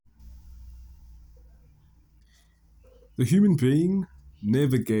The human being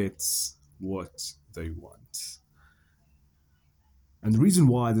never gets what they want. And the reason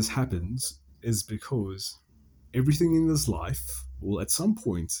why this happens is because everything in this life will at some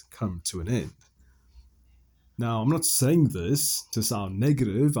point come to an end. Now, I'm not saying this to sound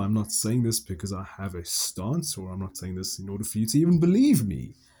negative. I'm not saying this because I have a stance, or I'm not saying this in order for you to even believe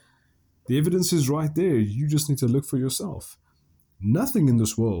me. The evidence is right there. You just need to look for yourself. Nothing in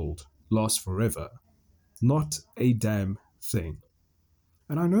this world lasts forever. Not a damn thing.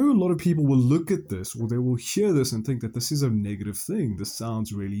 And I know a lot of people will look at this, or they will hear this and think that this is a negative thing. This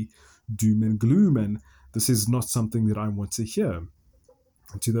sounds really doom and gloom, and this is not something that I want to hear.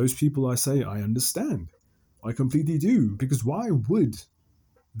 And to those people, I say, I understand. I completely do. Because why would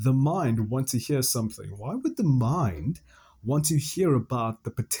the mind want to hear something? Why would the mind want to hear about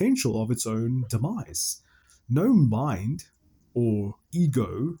the potential of its own demise? No mind or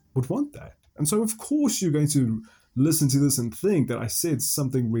ego would want that. And so, of course, you're going to listen to this and think that I said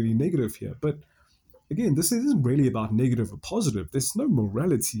something really negative here. But again, this isn't really about negative or positive. There's no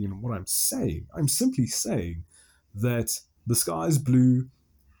morality in what I'm saying. I'm simply saying that the sky is blue,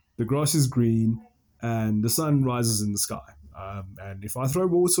 the grass is green, and the sun rises in the sky. And if I throw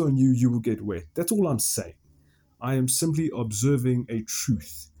water on you, you will get wet. That's all I'm saying. I am simply observing a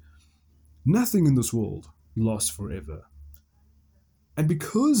truth. Nothing in this world lasts forever. And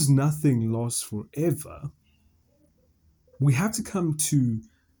because nothing lasts forever, we have to come to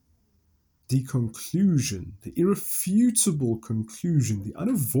the conclusion, the irrefutable conclusion, the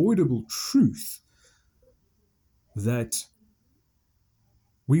unavoidable truth that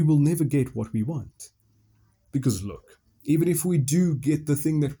we will never get what we want. Because look, even if we do get the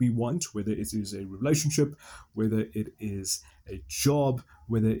thing that we want, whether it is a relationship, whether it is a job,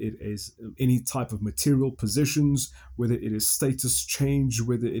 whether it is any type of material possessions, whether it is status change,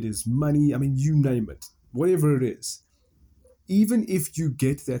 whether it is money, I mean, you name it, whatever it is, even if you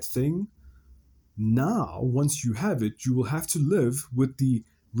get that thing, now, once you have it, you will have to live with the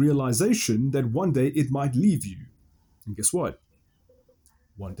realization that one day it might leave you. And guess what?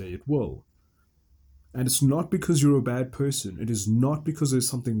 One day it will. And it's not because you're a bad person. It is not because there's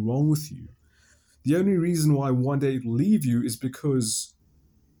something wrong with you. The only reason why one day it'll leave you is because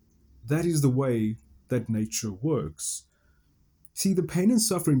that is the way that nature works. See, the pain and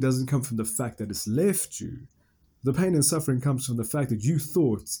suffering doesn't come from the fact that it's left you. The pain and suffering comes from the fact that you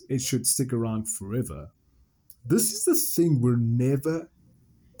thought it should stick around forever. This is the thing we're never,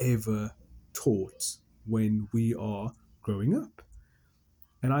 ever taught when we are growing up.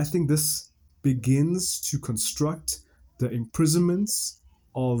 And I think this begins to construct the imprisonments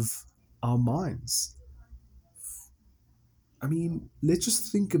of our minds. I mean, let's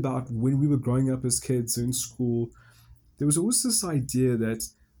just think about when we were growing up as kids in school. There was always this idea that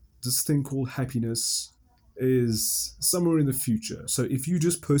this thing called happiness is somewhere in the future. So if you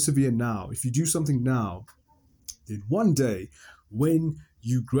just persevere now, if you do something now, then one day when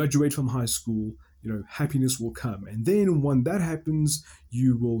you graduate from high school, happiness will come. And then when that happens,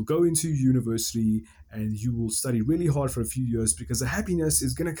 you will go into university and you will study really hard for a few years because the happiness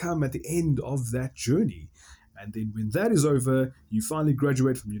is going to come at the end of that journey. And then when that is over, you finally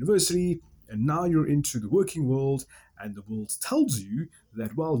graduate from university and now you're into the working world, and the world tells you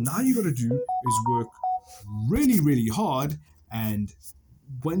that, well, now you got to do is work really, really hard. And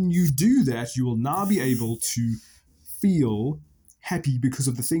when you do that, you will now be able to feel happy because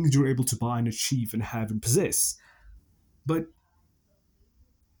of the things you're able to buy and achieve and have and possess. But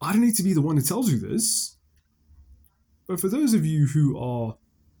I don't need to be the one who tells you this. But for those of you who are,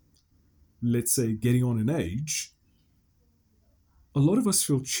 let's say, getting on in age, a lot of us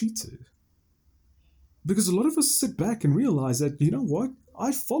feel cheated. Because a lot of us sit back and realize that, you know what?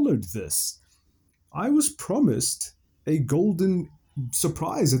 I followed this. I was promised a golden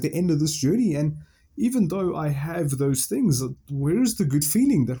surprise at the end of this journey, and even though I have those things, where is the good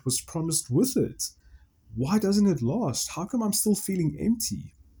feeling that was promised with it? Why doesn't it last? How come I'm still feeling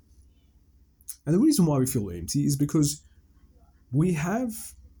empty? And the reason why we feel empty is because we have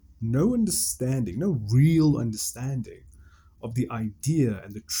no understanding, no real understanding of the idea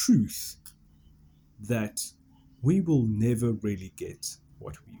and the truth that we will never really get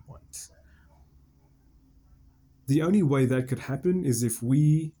what we want. The only way that could happen is if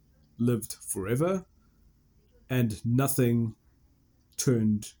we lived forever and nothing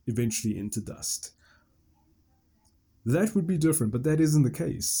turned eventually into dust. That would be different, but that isn't the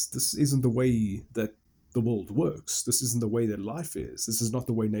case. This isn't the way that the world works. This isn't the way that life is. This is not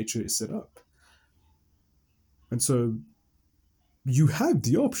the way nature is set up. And so you have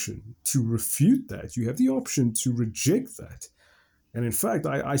the option to refute that. You have the option to reject that. And in fact,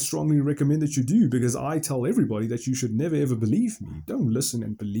 I strongly recommend that you do, because I tell everybody that you should never ever believe me. Don't listen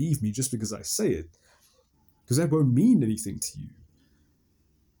and believe me just because I say it, because that won't mean anything to you.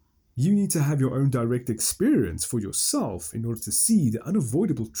 You need to have your own direct experience for yourself in order to see the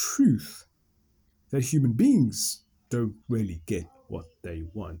unavoidable truth that human beings don't really get what they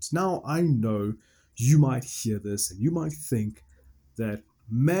want. Now, I know you might hear this and you might think that,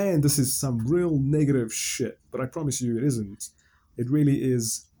 man, this is some real negative shit, but I promise you it isn't. It really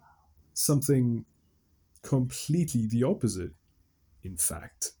is something completely the opposite, in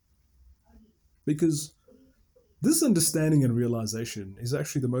fact. Because this understanding and realization is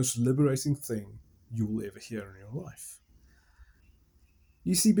actually the most liberating thing you will ever hear in your life.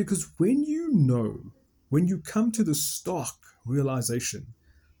 You see, because when you come to the stark realization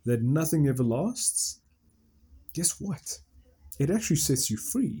that nothing ever lasts, guess what? It actually sets you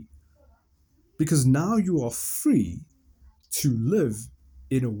free. Because now you are free to live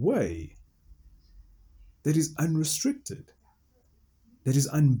in a way that is unrestricted, that is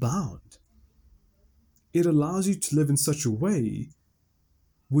unbound. It allows you to live in such a way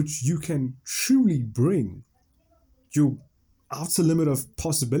which you can truly bring your outer limit of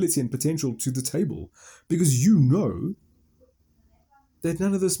possibility and potential to the table, because you know that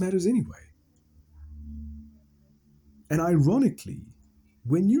none of this matters anyway. And ironically,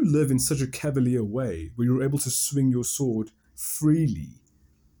 when you live in such a cavalier way, where you're able to swing your sword freely,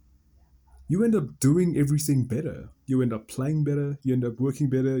 you end up doing everything better. You end up playing better, you end up working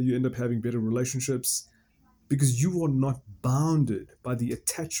better, you end up having better relationships, because you are not bounded by the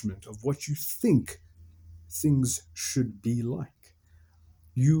attachment of what you think things should be like.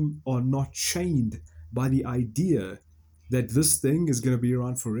 You are not chained by the idea that this thing is going to be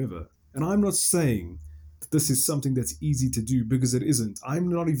around forever. And I'm not saying that this is something that's easy to do, because it isn't. I'm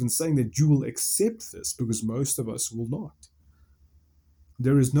not even saying that you will accept this, because most of us will not.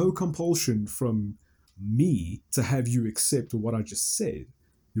 There is no compulsion from me to have you accept what I just said.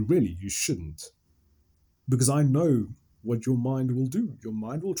 You shouldn't. Because I know what your mind will do. Your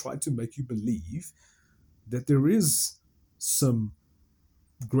mind will try to make you believe that there is some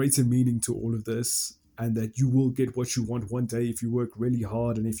greater meaning to all of this, and that you will get what you want one day if you work really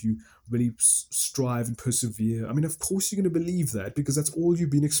hard and if you really strive and persevere. I mean, of course you're going to believe that, because that's all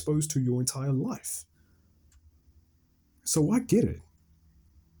you've been exposed to your entire life. So I get it.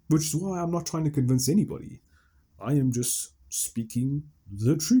 Which is why I'm not trying to convince anybody. I am just speaking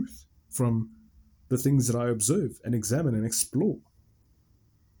the truth from the things that I observe and examine and explore.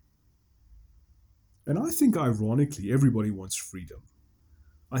 And I think, ironically, everybody wants freedom.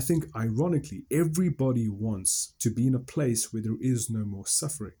 I think, ironically, everybody wants to be in a place where there is no more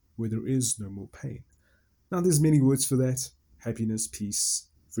suffering, where there is no more pain. Now, there's many words for that: happiness, peace,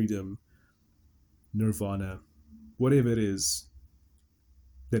 freedom, nirvana, whatever it is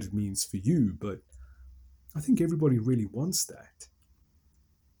that it means for you. But I think everybody really wants that.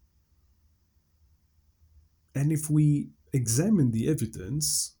 And if we examine the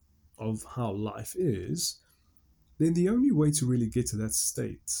evidence of how life is, then the only way to really get to that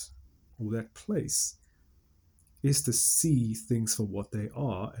state or that place is to see things for what they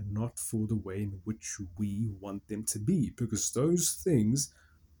are and not for the way in which we want them to be. Because those things,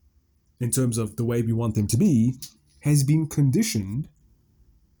 in terms of the way we want them to be, has been conditioned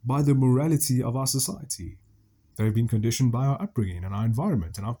by the morality of our society. They've been conditioned by our upbringing and our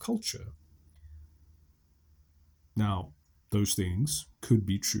environment and our culture. Now, those things could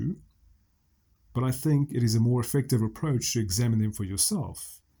be true, but I think it is a more effective approach to examine them for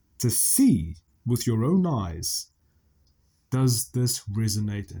yourself, to see with your own eyes, does this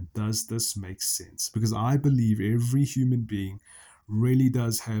resonate and does this make sense? Because I believe every human being really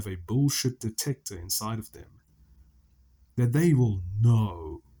does have a bullshit detector inside of them, that they will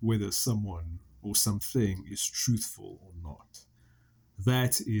know whether someone or something is truthful or not.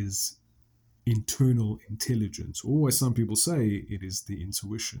 That is internal intelligence, or as some people say, it is the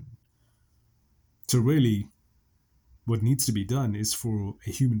intuition. So really, what needs to be done is for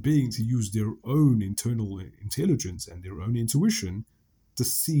a human being to use their own internal intelligence and their own intuition to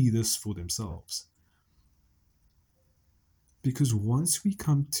see this for themselves. Because once we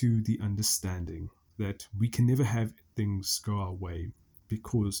come to the understanding that we can never have things go our way,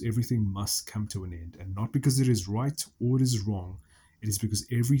 because everything must come to an end, and not because it is right or it is wrong, it is because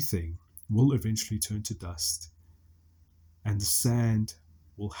everything will eventually turn to dust, and the sand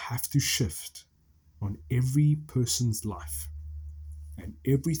will have to shift on every person's life, and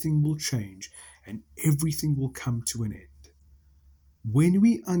everything will change, and everything will come to an end. When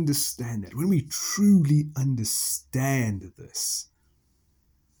we understand that, when we truly understand this,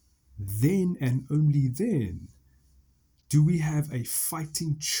 then and only then do we have a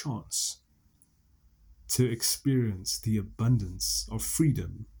fighting chance to experience the abundance of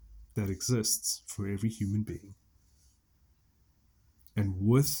freedom that exists for every human being? And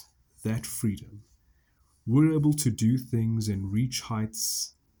with that freedom, we're able to do things and reach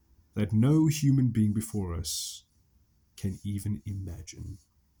heights that no human being before us can even imagine.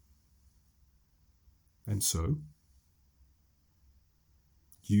 And so,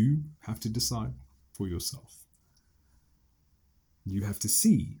 you have to decide for yourself. You have to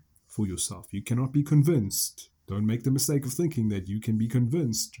see for yourself. You cannot be convinced. Don't make the mistake of thinking that you can be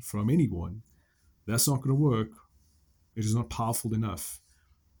convinced from anyone. That's not going to work. It is not powerful enough.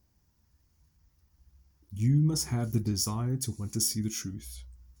 You must have the desire to want to see the truth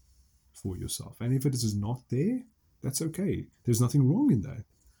for yourself. And if it is not there, that's okay. There's nothing wrong in that.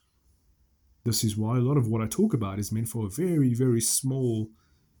 This is why a lot of what I talk about is meant for a very, very small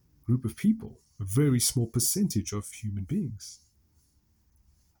group of people, a very small percentage of human beings.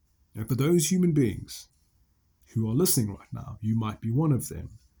 And for those human beings who are listening right now, you might be one of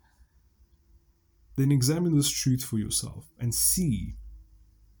them. Then examine this truth for yourself and see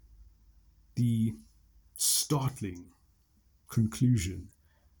the startling conclusion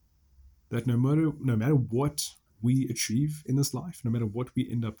that no matter what we achieve in this life, no matter what we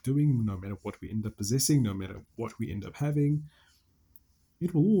end up doing, no matter what we end up possessing, no matter what we end up having,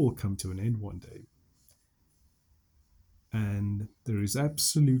 it will all come to an end one day. And there is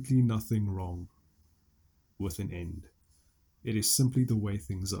absolutely nothing wrong with an end. It is simply the way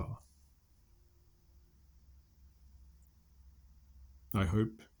things are. I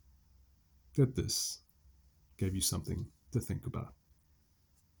hope that this gave you something to think about.